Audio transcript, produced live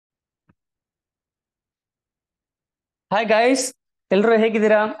Hi guys, ಎಲ್ಲರೂ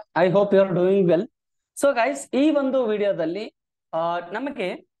ಹೇಗಿದ್ದೀರಾ? I hope you are doing well. So guys, ಈ ಒಂದು ವಿಡಿಯೋದಲ್ಲಿ ನಮಗೆ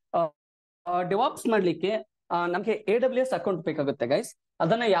ಡಿವಾಪ್ಸ್ ಮಾಡ್ಲಿಕ್ಕೆ ನಮಗೆ AWS ಅಕೌಂಟ್ ಬೇಕಾಗುತ್ತೆ ಗೈಸ್.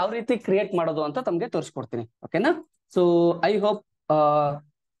 ಅದನ್ನ ಯಾವ ರೀತಿ ಕ್ರಿಯೇಟ್ ಮಾಡೋದು ಅಂತ ತಮಗೆ ತೋರಿಸ್ಕೊಡ್ತೀನಿ, ಓಕೆನಾ? ಸೊ ಐ ಹೋಪ್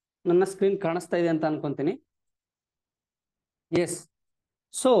ನನ್ನ ಸ್ಕ್ರೀನ್ ಕಾಣಿಸ್ತಾ ಇದೆ ಅಂತ ಅನ್ಕೊಂತೀನಿ. S.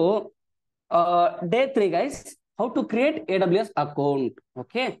 So day 3 guys, how to create AWS account.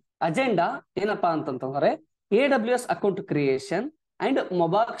 Okay, agenda ಏನಪ್ಪಾ ಅಂತಂತಂದ್ರೆ AWS account creation and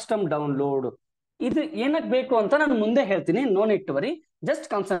MobaXterm download. ಇದು ಏನಕ್ಕೆ ಬೇಕು ಅಂತ ನಾನು ಮುಂದೆ ಹೇಳ್ತೀನಿ. No need to worry, just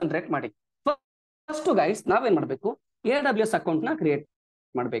concentrate ಮಾಡಿ. ಫಸ್ಟ್ ಗೈಸ್, ನಾವೇನ್ ಮಾಡ್ಬೇಕು? AWS ಅಕೌಂಟ್ ನ ಕ್ರಿಯೇಟ್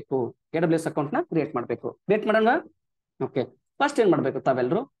ಮಾಡಬೇಕು. AWS ಅಕೌಂಟ್ ನ ಕ್ರಿಯೇಟ್ ಮಾಡಬೇಕು. ಕ್ರಿಯೇಟ್ ಮಾಡೋಣ. ಓಕೆ, ಫಸ್ಟ್ ಏನ್ ಮಾಡ್ಬೇಕು?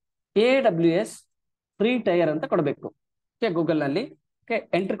 ತಾವೆಲ್ಲರೂ AWS ಫ್ರೀ ಟೈರ್ ಅಂತ ಕೊಡಬೇಕು. ಓಕೆ, ಗೂಗಲ್ ನಲ್ಲಿ ಓಕೆ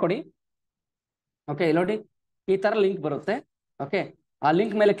ಎಂಟ್ರಿ ಕೊಡಿ. ಓಕೆ, ನೋಡಿ ಈ ತರ ಲಿಂಕ್ ಬರುತ್ತೆ. ಓಕೆ, ಆ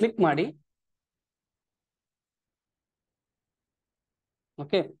ಲಿಂಕ್ ಮೇಲೆ ಕ್ಲಿಕ್ ಮಾಡಿ.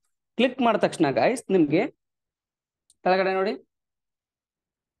 ಓಕೆ, ಕ್ಲಿಕ್ ಮಾಡಿದ ತಕ್ಷಣ ಗೈಸ್ ನಿಮ್ಗೆ ಕೆಳಗಡೆ ನೋಡಿ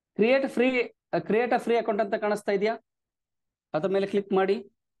ಕ್ರಿಯೇಟ್ ಅ ಫ್ರೀ ಅಕೌಂಟ್ ಅಂತ ಕಾಣಿಸ್ತಾ ಇದೆಯಾ? ಅದ್ರ ಮೇಲೆ ಕ್ಲಿಕ್ ಮಾಡಿ.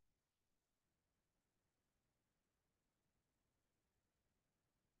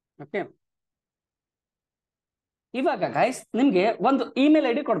 ಓಕೆ, ಇವಾಗ ಗೈಸ್ ನಿಮ್ಗೆ ಒಂದು ಇಮೇಲ್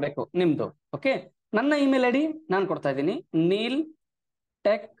ಐಡಿ ಕೊಡ್ಬೇಕು ನಿಮ್ದು. ಓಕೆ, ನನ್ನ ಇಮೇಲ್ ಐಡಿ ನಾನು ಕೊಡ್ತಾ ಇದ್ದೀನಿ,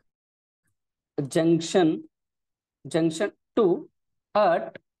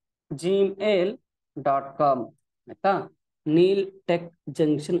 neeltechjunction2@gmail.com. ಆಯ್ತಾ?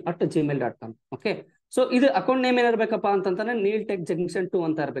 neeltechjunction@gmail.com. ಓಕೆ, ಸೊ ಇದು ಅಕೌಂಟ್ ನೇಮ್ ಏನಿರ್ಬೇಕಪ್ಪ ಅಂತಂದ್ರೆ neeltechjunction2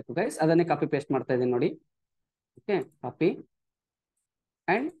 ಅಂತ ಇರಬೇಕು ಗೈಸ್. ಅದನ್ನೇ ಕಾಪಿ ಪೇಸ್ಟ್ ಮಾಡ್ತಾ ಇದ್ದೀನಿ ನೋಡಿ. Okay, copy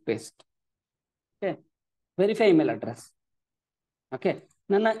and paste. Okay, verify email address. Okay,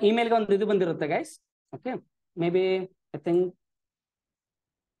 ನನ್ನ ಇಮೇಲ್ಗೆ ಒಂದು ಇದು ಬಂದಿರುತ್ತೆ guys. Okay, may be I think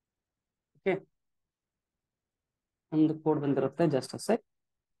okay ಒಂದು ಕೋಡ್ ಬಂದಿರುತ್ತೆ. Just a sec.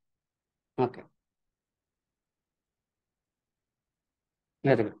 Okay,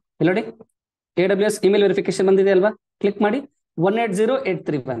 very good. ಇಲ್ಲಿ ನೋಡಿ AWS ಇಮೇಲ್ ವೆರಿಫಿಕೇಶನ್ ಬಂದಿದೆ ಅಲ್ವಾ? ಕ್ಲಿಕ್ ಮಾಡಿ.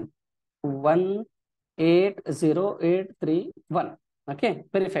 180831 180831. ಓಕೆ,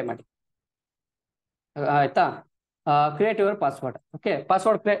 ವೆರಿಫೈ ಮಾಡಿ. ಆಯ್ತಾ? Create your password. Okay,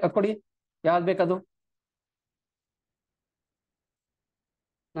 password ಕೊಡಿ. ಯಾವ್ದು ಬೇಕದು?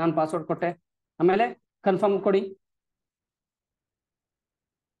 ನಾನು ಪಾಸ್ವರ್ಡ್ ಕೊಟ್ಟೆ. ಆಮೇಲೆ ಕನ್ಫರ್ಮ್ ಕೊಡಿ.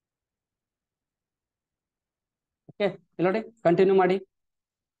 ಓಕೆ, ಇಲ್ಲಿ ನೋಡಿ ಕಂಟಿನ್ಯೂ ಮಾಡಿ.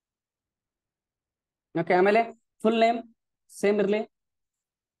 ಓಕೆ, ಆಮೇಲೆ ಫುಲ್ ನೇಮ್ ಸೇಮ್ ಇರಲಿ.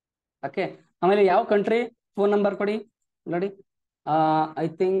 ಓಕೆ, ಆಮೇಲೆ ಯಾವ ಕಂಟ್ರಿ, ಫೋನ್ ನಂಬರ್ ಕೊಡಿ. ನೋಡಿ ಐ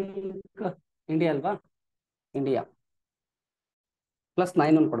ಥಿಂಕ್ ಇಂಡಿಯಾ ಅಲ್ವಾ? ಇಂಡಿಯಾ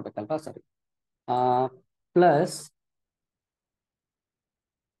 +9 ಕೊಡ್ಬೇಕಲ್ವಾ? ಸರಿ, ಪ್ಲಸ್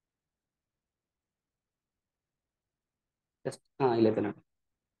ಎಷ್ಟು? ಇಲ್ಲಿದೆ ನೋಡಿ.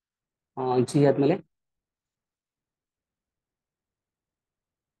 ಜಿ ಆದ್ಮೇಲೆ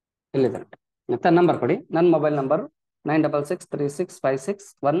ಇಲ್ಲಿದೆ ನೋಡಿ. ಮತ್ತೆ ನಂಬರ್ ಕೊಡಿ. ನನ್ನ ಮೊಬೈಲ್ ನಂಬರ್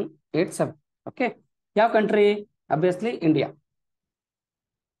 9663656187. ಓಕೆ, ಯಾವ country? Obviously India.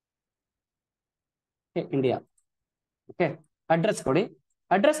 India. Okay, address ಕೊಡಿ.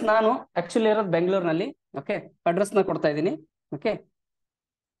 ಅಡ್ರೆಸ್ ನಾನು ಆಕ್ಚುಲಿ ಇರೋದು ಬೆಂಗಳೂರಿನಲ್ಲಿ. ಓಕೆ, ಅಡ್ರೆಸ್ ನ ಕೊಡ್ತಾ ಇದ್ದೀನಿ. ಓಕೆ,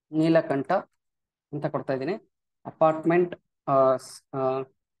 ನೀಲಕಂಠ ಅಂತ ಕೊಡ್ತಾ ಇದ್ದೀನಿ. ಅಪಾರ್ಟ್ಮೆಂಟ್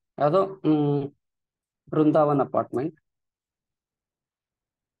ಯಾವುದು? ಬೃಂದಾವನ್ ಅಪಾರ್ಟ್ಮೆಂಟ್.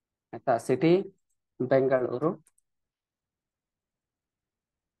 ಆಯ್ತಾ? ಸಿಟಿ ಬೆಂಗಳೂರು.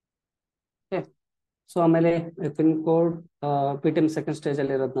 ಓಕೆ, ಸೊ ಆಮೇಲೆ pin code PTM second stage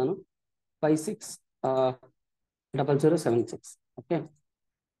ಅಲ್ಲಿ ಇರೋದು ನಾನು 560076. Okay,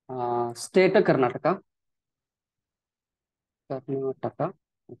 state Karnataka.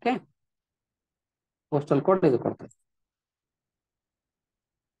 Okay, postal code ಇದು ಕೊಡ್ತೇವೆ.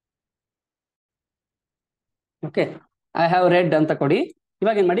 ಓಕೆ, ಐ ಹ್ಯಾವ್ ರೆಡ್ ಅಂತ ಕೊಡಿ.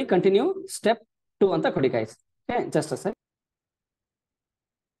 ಇವಾಗ ಏನ್ ಮಾಡಿ? ಕಂಟಿನ್ಯೂ ಸ್ಟೆಪ್ 2 ಅಂತ ಕೊಡಿ guys. Okay, just a sec.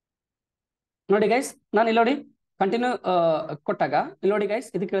 ನೋಡಿ ಗೈಸ್, ನಾನು ಇಲ್ಲಿ ನೋಡಿ ಕಂಟಿನ್ಯೂ ಕೊಟ್ಟಾಗ ಇಲ್ಲಿ ನೋಡಿ ಗೈಸ್,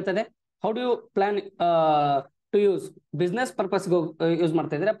 ಇದು ಕೇಳ್ತದೆ how do you plan to use. Business purpose use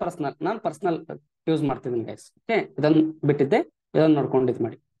ಮಾಡ್ತಾ ಇದ್ರೆ ಪರ್ಸನಲ್. ನಾನು ಪರ್ಸನಲ್ ಯೂಸ್ ಮಾಡ್ತಿದ್ದೀನಿ ಗೈಸ್. ಓಕೆ, ಇದನ್ನು ಬಿಟ್ಟಿದ್ದೆ, ಇದನ್ನು ನೋಡ್ಕೊಂಡು ಇದು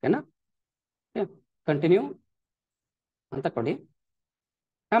ಮಾಡಿ. ಓಕೆನಾ? ಕಂಟಿನ್ಯೂ ಅಂತ ಕೊಡಿ.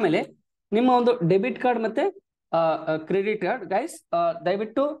 ಆಮೇಲೆ ನಿಮ್ಮ ಒಂದು ಡೆಬಿಟ್ ಕಾರ್ಡ್ ಮತ್ತೆ ಕ್ರೆಡಿಟ್ ಕಾರ್ಡ್ ಗೈಸ್,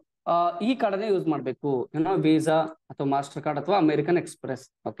 ದಯವಿಟ್ಟು ಈ ಕಾರ್ಡನ್ನೇ ಯೂಸ್ ಮಾಡಬೇಕು. ಏನೋ ವೀಸಾ ಅಥವಾ ಮಾಸ್ಟರ್ ಕಾರ್ಡ್ ಅಥವಾ ಅಮೆರಿಕನ್ ಎಕ್ಸ್ಪ್ರೆಸ್.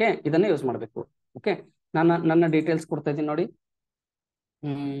 ಓಕೆ, ಇದನ್ನೇ ಯೂಸ್ ಮಾಡಬೇಕು. ಓಕೆ, ನನ್ನ ಡೀಟೇಲ್ಸ್ ಕೊಡ್ತಾ ಇದ್ದೀನಿ ನೋಡಿ.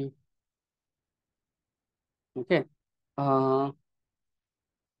 ಓಕೆ,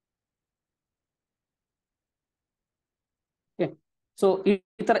 ಸೊ ಈ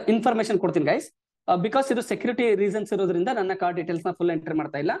ತರ ಇನ್ಫಾರ್ಮೇಶನ್ ಕೊಡ್ತೀನಿ ಗೈಸ್. ಬಿಕಾಸ್ ಇದು ಸೆಕ್ಯೂರಿಟಿ ರೀಸನ್ಸ್ ಇರೋದ್ರಿಂದ ನನ್ನ ಕಾರ್ಡ್ ಡೀಟೇಲ್ಸ್ ನ ಫುಲ್ ಎಂಟರ್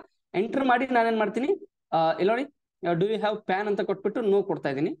ಮಾಡ್ತಾ ಇಲ್ಲ. ಎಂಟರ್ ಮಾಡಿ ನಾನೇನ್ ಮಾಡ್ತೀನಿ, ಇಲ್ಲಿ ನೋಡಿ, ಡೂ ಯು ಹ್ಯಾವ್ ಪ್ಯಾನ್ ಅಂತ ಕೊಟ್ಬಿಟ್ಟು ನೋ ಕೊಡ್ತಾ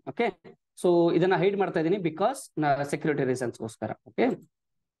ಇದೀನಿ. ಓಕೆ, ಸೊ ಇದನ್ನ ಹೈಡ್ ಮಾಡ್ತಾ ಇದೀನಿ ಬಿಕಾಸ್ ಸೆಕ್ಯೂರಿಟಿ ರೀಸನ್ಸ್ಗೋಸ್ಕರ. ಓಕೆ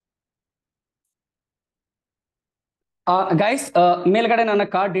ಗೈಸ್, ಮೇಲ್ಗಡೆ ನನ್ನ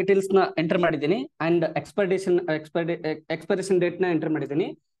ಕಾರ್ಡ್ ಡೀಟೇಲ್ಸ್ ನ ಎಂಟರ್ ಮಾಡಿದ್ದೀನಿ ಅಂಡ್ ಎಕ್ಸ್ಪೈರೇಷನ್ ಡೇಟ್ ನ ಎಂಟರ್ ಮಾಡಿದ್ದೀನಿ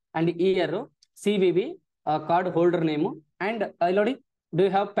and year, CVV, card holder name and ಇಲ್ಲಿ ನೋಡಿ, ಡೂ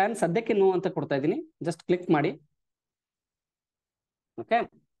ಯು ಹ್ಯಾವ್ ಪ್ಯಾನ್ ಸದ್ಯಕ್ಕೆ ನೋ ಅಂತ ಕೊಡ್ತಾ ಇದ್ದೀನಿ. ಜಸ್ಟ್ ಕ್ಲಿಕ್ ಮಾಡಿ. ಓಕೆ,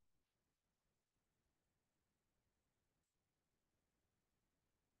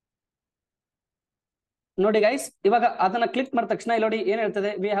 ನೋಡಿ ಗೈಸ್, ಇವಾಗ ಅದನ್ನ ಕ್ಲಿಕ್ ಮಾಡಿದ ತಕ್ಷಣ ಇಲ್ಲಿ ನೋಡಿ ಏನ್ ಹೇಳ್ತದೆ,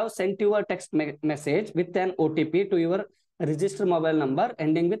 we have scent your text message with on OTP to your register mobile number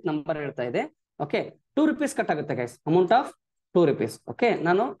ending with number ಹೇಳ್ತಾ ಇದೆ. ಓಕೆ, ₹2 ಕಟ್ ಆಗುತ್ತೆ ಗೈಸ್, ಅಮೌಂಟ್ ಆಫ್ ₹2. ಓಕೆ,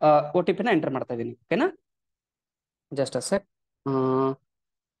 ನಾನು OTP ನ ಎಂಟರ್ ಮಾಡ್ತಾ ಇದ್ದೀನಿ. ಓಕೆನಾ, ಜಸ್ಟ್ ಅ ಸೆಕ್.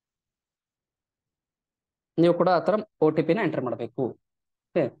 ನೀವು ಕೂಡ ಆ ಥರ OTP ನ ಎಂಟರ್ ಮಾಡಬೇಕು.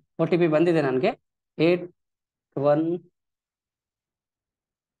 ಓಕೆ, OTP ಬಂದಿದೆ ನನಗೆ 81.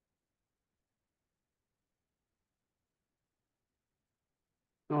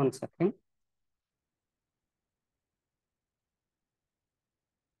 ಒಂದು ಸೆಕೆಂಡ್.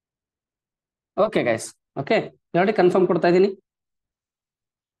 ಓಕೆ ಗೈಸ್, ಓಕೆ ನೋಡಿ ಕನ್ಫರ್ಮ್ ಕೊಡ್ತಾ ಇದ್ದೀನಿ.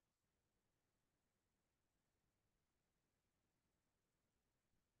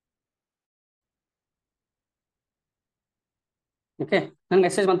 ಓಕೆ, ನಂಗೆ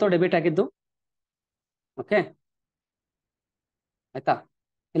ಮೆಸೇಜ್ ಬಂತು ಡೆಬಿಟ್ ಆಗಿದ್ದು. ಓಕೆ ಆಯ್ತಾ,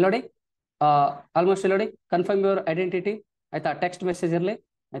 ಇಲ್ಲಿ ನೋಡಿ, ಆಲ್ಮೋಸ್ಟ್ ಇಲ್ಲಿ ನೋಡಿ, ಕನ್ಫರ್ಮ್ ಯುವರ್ ಐಡೆಂಟಿಟಿ ಆಯ್ತಾ, ಟೆಕ್ಸ್ಟ್ ಮೆಸೇಜ್ ಇರಲಿ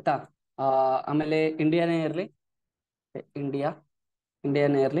ಆಯ್ತಾ, ಆಮೇಲೆ ಇಂಡಿಯಾನೇ ಇರಲಿ,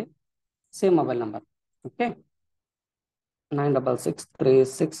 ಇಂಡಿಯಾನೇ ಇರಲಿ, same mobile number. Okay,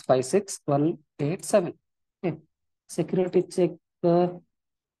 9663656187. Okay, security check.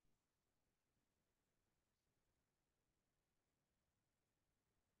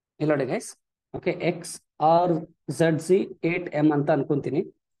 ಇಲ್ಲಿ ನೋಡಿ ಗೈಸ್, ಓಕೆ, XRZZ8M ಅಂತ ಅನ್ಕೊಂತೀನಿ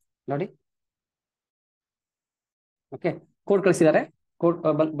ನೋಡಿ. ಓಕೆ, ಕೋಡ್ ಕಳಿಸಿದ್ದಾರೆ,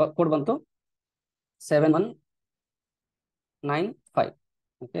 ಕೋಡ್ ಬಂತು 7195.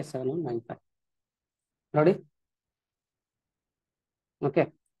 ಓಕೆ, 7195 ನೋಡಿ. ಓಕೆ,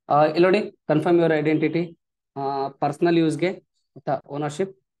 ಇಲ್ಲಿ ನೋಡಿ, ಕನ್ಫರ್ಮ್ ಯುವರ್ ಐಡೆಂಟಿಟಿ, ಪರ್ಸನಲ್ ಯೂಸ್ಗೆ ಆಯ್ತಾ,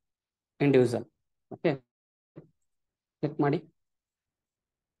 ಓನರ್ಶಿಪ್ ಇಂಡಿವಿಜುವಲ್. ಓಕೆ, ಕ್ಲಿಕ್ ಮಾಡಿ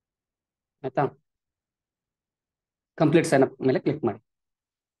ಆಯ್ತಾ, ಕಂಪ್ಲೀಟ್ ಸೈನ್ ಅಪ್ ಮೇಲೆ ಕ್ಲಿಕ್ ಮಾಡಿ.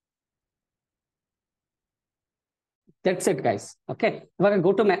 That's it guys. ಓಕೆ, ಇವಾಗ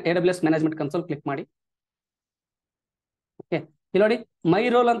go to AWS management console click ಮಾಡಿ. ಓಕೆ, ಇಲ್ಲಿ ನೋಡಿ, ಮೈ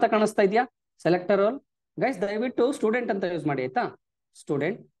ರೋಲ್ ಅಂತ ಕಾಣಿಸ್ತಾ ಇದೆಯಾ, ಸೆಲೆಕ್ಟ್ ರೋಲ್. ಗೈಸ್ ದಯವಿಟ್ಟು ಸ್ಟೂಡೆಂಟ್ ಅಂತ ಯೂಸ್ ಮಾಡಿ ಆಯ್ತಾ,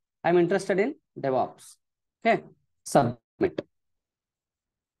 student. I am interested in DevOps. Okay, submit.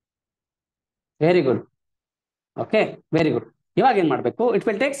 Very good. Okay, very good. ಇವಾಗ ಏನ್ ಮಾಡ್ಬೇಕು, it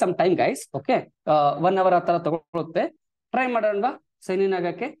will take some time guys. Okay, 1 hour ಆ ತರ ತಗೊಳುತ್ತೆ. ಟ್ರೈ ಮಾಡೋಣವಾ ಸೈನ್ ಇನ್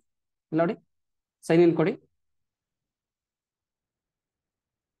ಆಗಕ್ಕೆ. ನೋಡಿ, ಸೈನ್ ಇನ್ ಕೊಡಿ.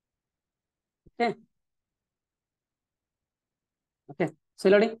 ಓಕೆ, ಓಕೆ, ಸೊ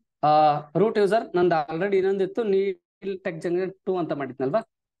ನೋಡಿ, ರೂಟ್ ಯೂಸರ್ ನಂದು ಆಲ್ರೆಡಿ ಇನ್ನೊಂದಿತ್ತು, neeltechjunction2 ಅಂತ ಮಾಡಿದ್ನಲ್ವಾ.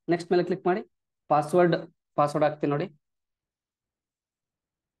 ನೆಕ್ಸ್ಟ್ ಮೇಲೆ ಕ್ಲಿಕ್ ಮಾಡಿ, ಪಾಸ್ವರ್ಡ್ ಹಾಕ್ತೀನಿ ನೋಡಿ.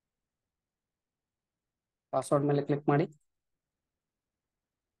 ಪಾಸ್ವರ್ಡ್ ಮೇಲೆ ಕ್ಲಿಕ್ ಮಾಡಿ.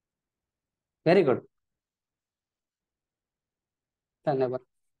 ವೆರಿ ಗುಡ್, ಧನ್ಯವಾದ.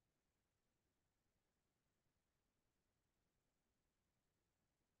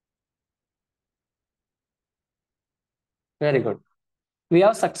 Very good, we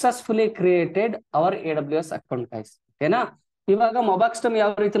have successfully created hour AWS account guys. ಓಕೆನಾ, ಇವಾಗ MobaXterm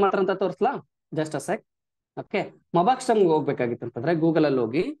ಯಾವ ರೀತಿ ಮಾಡ್ತಾರಂತ ತೋರಿಸ್ಲಾ, just a sec. Okay, MobaXterm ಹೋಗ್ಬೇಕಾಗಿತ್ತು ಅಂತಂದ್ರೆ ಗೂಗಲ್ ಅಲ್ಲಿ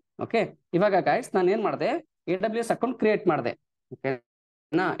ಹೋಗಿ. ಓಕೆ, ಇವಾಗ ಗೈಸ್ ನಾನು ಏನ್ ಮಾಡಿದೆ, AWS ಅಕೌಂಟ್ ಕ್ರಿಯೇಟ್ ಮಾಡಿದೆ.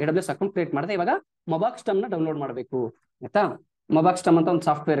 ಓಕೆನಾ, AWS ಅಕೌಂಟ್ ಕ್ರಿಯೇಟ್ ಮಾಡಿದೆ. ಇವಾಗ MobaXterm ನ ಡೌನ್ಲೋಡ್ ಮಾಡಬೇಕು ಆಯ್ತಾ. MobaXterm ಅಂತ ಒಂದು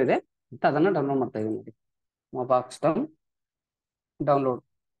ಸಾಫ್ಟ್ವೇರ್ ಇದೆ ಅಂತ, ಅದನ್ನ ಡೌನ್ಲೋಡ್ ಮಾಡ್ತಾ ಇದೀನಿ ನೋಡಿ. MobaXterm ಡೌನ್ಲೋಡ್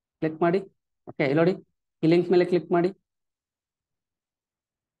ಕ್ಲಿಕ್ ಮಾಡಿ. ಓಕೆ, ಇಲ್ಲಿ ನೋಡಿ, ಈ ಲಿಂಕ್ ಮೇಲೆ ಕ್ಲಿಕ್ ಮಾಡಿ.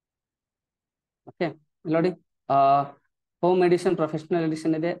 ಓಕೆ, ಇಲ್ಲಿ ನೋಡಿ, ಹೋಮ್ ಎಡಿಷನ್, ಪ್ರೊಫೆಷನಲ್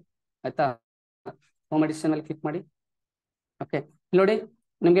ಎಡಿಷನ್ ಇದೆ ಆಯ್ತಾ. ಹೋಮ್ ಎಡಿಷನ್ ಅಲ್ಲಿ ಕ್ಲಿಕ್ ಮಾಡಿ. ಓಕೆ, ಇಲ್ಲಿ ನೋಡಿ,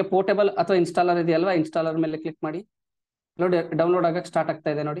 ನಿಮಗೆ ಪೋರ್ಟೇಬಲ್ ಅಥವಾ ಇನ್ಸ್ಟಾಲರ್ ಇದೆಯಲ್ವಾ, ಇನ್ಸ್ಟಾಲರ್ ಮೇಲೆ ಕ್ಲಿಕ್ ಮಾಡಿ. ನೋಡಿ, ಡೌನ್ಲೋಡ್ ಆಗಕ್ಕೆ ಸ್ಟಾರ್ಟ್ ಆಗ್ತಾ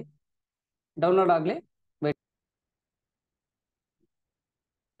ಇದೆ ನೋಡಿ. ಡೌನ್ಲೋಡ್ ಆಗ್ಲಿ,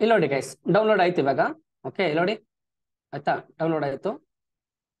 ಇಲ್ಲಿ ನೋಡಿ ಗೈಸ್, ಡೌನ್ಲೋಡ್ ಆಯ್ತು ಇವಾಗ. ಓಕೆ, ಇಲ್ಲಿ ನೋಡಿ ಆಯ್ತಾ, ಡೌನ್ಲೋಡ್ ಆಯ್ತು.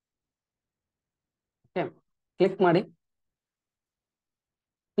 ಓಕೆ, ಕ್ಲಿಕ್ ಮಾಡಿ.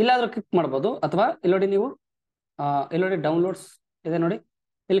 ಇಲ್ಲಾದ್ರೂ ಕ್ಲಿಕ್ ಮಾಡ್ಬೋದು, ಅಥವಾ ಇಲ್ಲಿ ನೋಡಿ ನೀವು, ಇಲ್ಲಿ ನೋಡಿ ಡೌನ್ಲೋಡ್ಸ್ ಇದೆ ನೋಡಿ,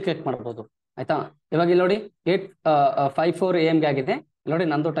 ಇಲ್ಲಿ ಕ್ಲಿಕ್ ಮಾಡ್ಬೋದು ಆಯ್ತಾ. ಇವಾಗ ಇಲ್ಲಿ ನೋಡಿ 8:54 AM ಆಗಿದೆ. ಇಲ್ಲಿ ನೋಡಿ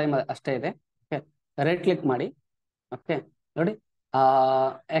ನಂದು ಟೈಮ್ ಅಷ್ಟೇ ಇದೆ. ಓಕೆ, ರೈಟ್ ಕ್ಲಿಕ್ ಮಾಡಿ. ಓಕೆ, ನೋಡಿ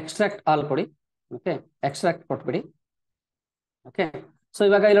ಎಕ್ಸ್ಟ್ರಾಕ್ಟ್ ಆಲ್ ಕೊಡಿ. ಓಕೆ, ಎಕ್ಸ್ಟ್ರಾಕ್ಟ್ ಕೊಟ್ಬಿಡಿ. ಓಕೆ, ಸೊ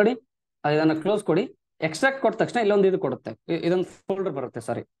ಇವಾಗ ಇಲ್ಲಿ ನೋಡಿ ಇದನ್ನು ಕ್ಲೋಸ್ ಕೊಡಿ. ಎಕ್ಸ್ಟ್ರಾಕ್ಟ್ ಕೊಟ್ಟ ತಕ್ಷಣ ಇಲ್ಲೊಂದು ಇದು ಕೊಡುತ್ತೆ, ಇದೊಂದು ಫೋಲ್ಡರ್ ಬರುತ್ತೆ.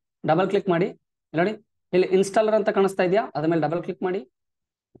 ಸಾರಿ, ಡಬಲ್ ಕ್ಲಿಕ್ ಮಾಡಿ. ನೋಡಿ ಇಲ್ಲಿ ಇನ್ಸ್ಟಾಲರ್ ಅಂತ ಕಾಣಿಸ್ತಾ ಇದೆಯಾ, ಅದ್ರ ಮೇಲೆ ಡಬಲ್ ಕ್ಲಿಕ್ ಮಾಡಿ.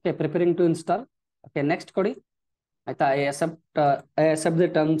 Okay, preparing to install. Okay, next ಕೊಡಿ. ಆಯ್ತಾ, I accept the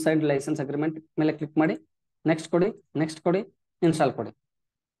terms and licence agreement ಮೇಲೆ ಕ್ಲಿಕ್ ಮಾಡಿ. ನೆಕ್ಸ್ಟ್ ಕೊಡಿ, ನೆಕ್ಸ್ಟ್ ಕೊಡಿ, ಇನ್ಸ್ಟಾಲ್ ಕೊಡಿ.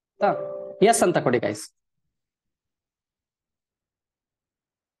 ಎಸ್ ಅಂತ ಕೊಡಿ guys.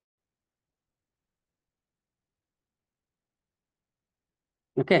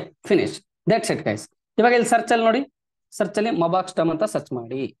 Okay, finish. That's it guys. ಇವಾಗ ಇಲ್ಲಿ ಸರ್ಚ್ ಅಲ್ಲಿ ನೋಡಿ, ಸರ್ಚ್ ಅಲ್ಲಿ MobaXterm ಅಂತ ಸರ್ಚ್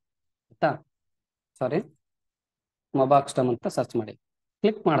ಮಾಡಿ. ಆಯ್ತಾ, ಸಾರಿ, MobaXterm ಅಂತ ಸರ್ಚ್ ಮಾಡಿ.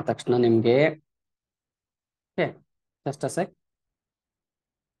 ಕ್ಲಿಕ್ ಮಾಡಿದ ತಕ್ಷಣ ನಿಮ್ಗೆ okay, just a sec,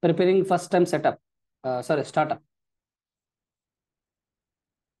 preparing first time setup, sorry startup.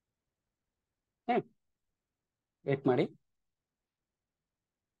 Wait ಮಾಡಿ.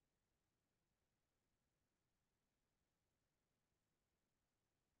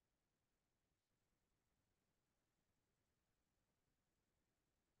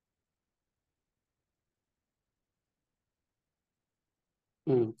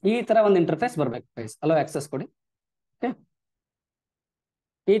 ಈ ತರ ಒಂದು ಇಂಟರ್ಫೇಸ್ ಬರ್ಬೇಕು ಗೈಸ್. ಅಲೋ ಆಕ್ಸೆಸ್ ಕೊಡಿ. ಓಕೆ,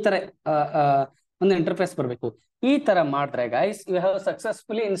 ಈ ತರ ಒಂದು ಇಂಟರ್ಫೇಸ್ ಬರಬೇಕು. ಈ ತರ ಮಾಡಿದ್ರೆ guys you have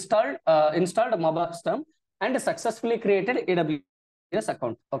successfully installed MobaXterm and successfully created AWS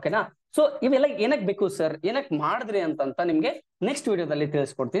account. ಓಕೆನಾ? ಸೊ ಇವೆಲ್ಲ ಏನಕ್ಕೆ ಬೇಕು ಸರ್, ಏನಕ್ಕೆ ಮಾಡಿದ್ರಿ ಅಂತ ನಿಮ್ಗೆ ನೆಕ್ಸ್ಟ್ ವಿಡಿಯೋದಲ್ಲಿ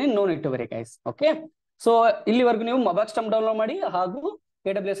ತಿಳಿಸ್ಕೊಡ್ತೀನಿ. No need to very guys. Okay, so ಇಲ್ಲಿವರೆಗೂ ನೀವು MobaXterm ಡೌನ್ಲೋಡ್ ಮಾಡಿ ಹಾಗೂ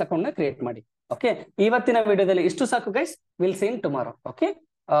AWS ಅಕೌಂಟ್ ನ ಕ್ರಿಯೇಟ್ ಮಾಡಿ. ಓಕೆ, ಇವತ್ತಿನ ವಿಡಿಯೋದಲ್ಲಿ ಇಷ್ಟು ಸಾಕು guys. Will scene tomorrow. Okay,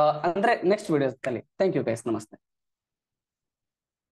 ಅಂದ್ರೆ ನೆಕ್ಸ್ಟ್ ವಿಡಿಯೋದಲ್ಲಿ. ಥ್ಯಾಂಕ್ ಯು ಗೈಸ್, ನಮಸ್ತೆ.